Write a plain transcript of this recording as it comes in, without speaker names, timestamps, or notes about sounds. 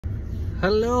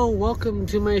Hello, welcome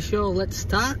to my show. Let's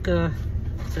talk. Sorry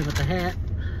about the hat.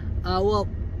 Well,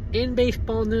 in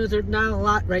baseball news, there's not a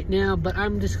lot right now, but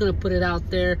I'm just gonna put it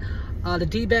out there. The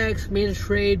D-backs made a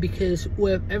trade because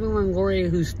with Evan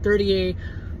Longoria, who's 38,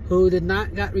 who did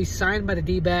not got re-signed by the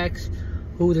D-backs,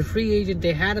 who was a free agent,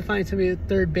 they had to find somebody at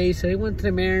third base, so they went to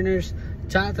the Mariners,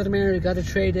 talked to the Mariners, got a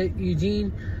trade at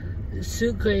Eugene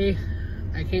Suke.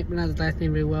 I can't pronounce his last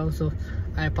name very well, so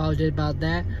I apologize about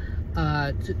that.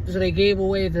 So they gave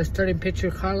away the starting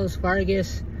pitcher Carlos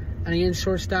Vargas and the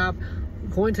shortstop.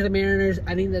 Going to the Mariners,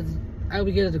 I think that I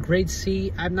would give it a grade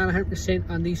C. I'm not 100%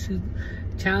 on these two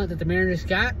talent that the Mariners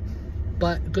got,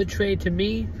 but good trade to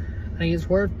me. I think it's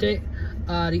worth it.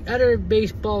 The other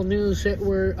baseball news that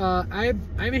were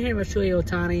I've been hearing about Shohei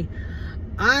Ohtani.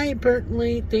 I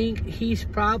personally think he's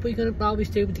probably going to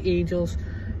stay with the Angels.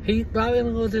 He's probably going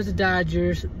to go to the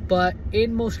Dodgers, but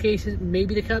in most cases,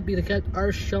 maybe the Cubs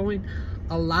are showing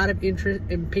a lot of interest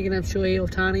in picking up Shohei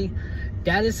Ohtani.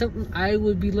 That is something I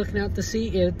would be looking out to see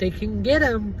if they can get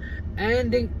him.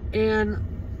 And the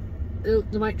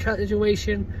Mike Trout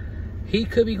situation, he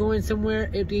could be going somewhere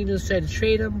if the Angels decide to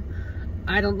trade him.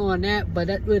 I don't know on that, but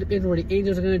that would have been what the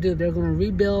Angels are going to do. They're going to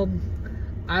rebuild.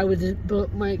 I would just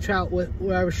put Mike Trout with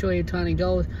wherever Shohei Ohtani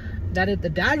goes. That if the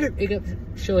Dodgers pick up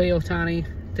Shohei Ohtani,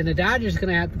 then the Dodgers are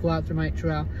going to have to go after Mike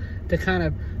Trout to kind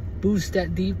of boost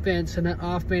that defense and that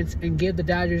offense and give the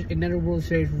Dodgers another World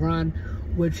Series run,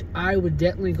 which I would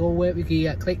definitely go with, because you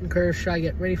got Clayton Kershaw, you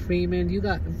got Freddie Freeman, you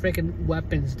got freaking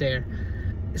weapons there.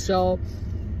 So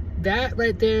that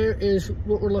right there is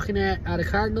what we're looking at. The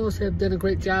Cardinals have done a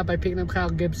great job by picking up Kyle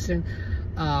Gibson.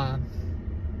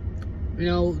 You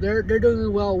know, they're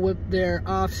doing well with their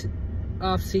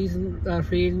off-season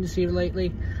free agency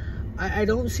lately. I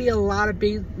don't see a lot of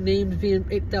big names being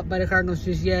picked up by the Cardinals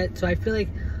just yet. So I feel like,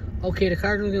 okay, the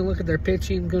Cardinals are going to look at their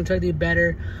pitching, going to try to do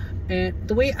better. And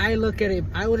the way I look at it,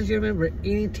 I would just remember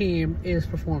any team is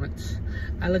performance.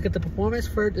 I look at the performance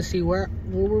first to see where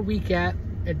we're weak at,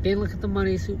 and then look at the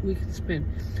money so we can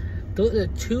spend. Those are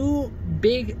the two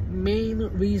big main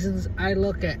reasons I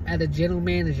look at as a general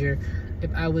manager if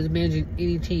I was managing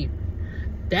any team.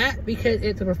 That, because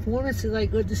if the performance is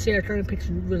like, let's just say our starting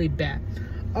pitching is really bad.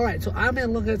 Alright, so I'm going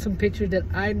to look at some pitchers that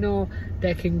I know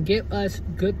that can give us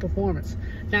good performance.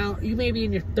 Now, you may be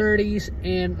in your 30s,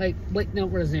 and like Blake Snell,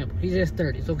 for example, he's in his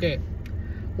 30s, okay.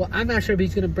 Well, I'm not sure if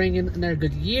he's going to bring in another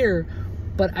good year,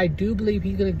 but I do believe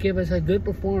he's going to give us a good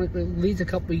performance for at least a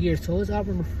couple of years. So let's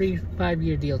offer him a free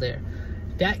 5-year deal there.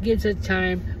 That gives us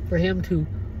time for him to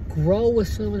grow with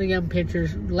some of the young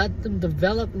pitchers, let them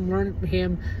develop and learn from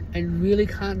him, and really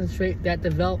concentrate that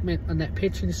development on that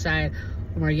pitching side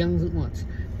from our young ones.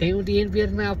 Then with the infield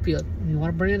and outfield, you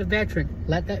want to bring in a veteran,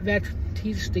 let that veteran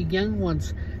teach the young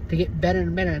ones to get better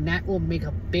and better, and that will make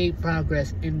a big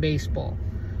progress in baseball.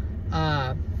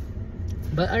 But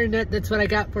other than that, that's what I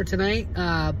got for tonight.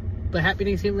 But happy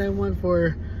Thanksgiving, everyone.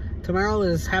 For tomorrow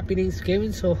is happy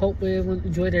Thanksgiving, so hopefully everyone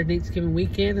enjoyed their Thanksgiving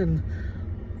weekend, and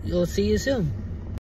you'll see you soon.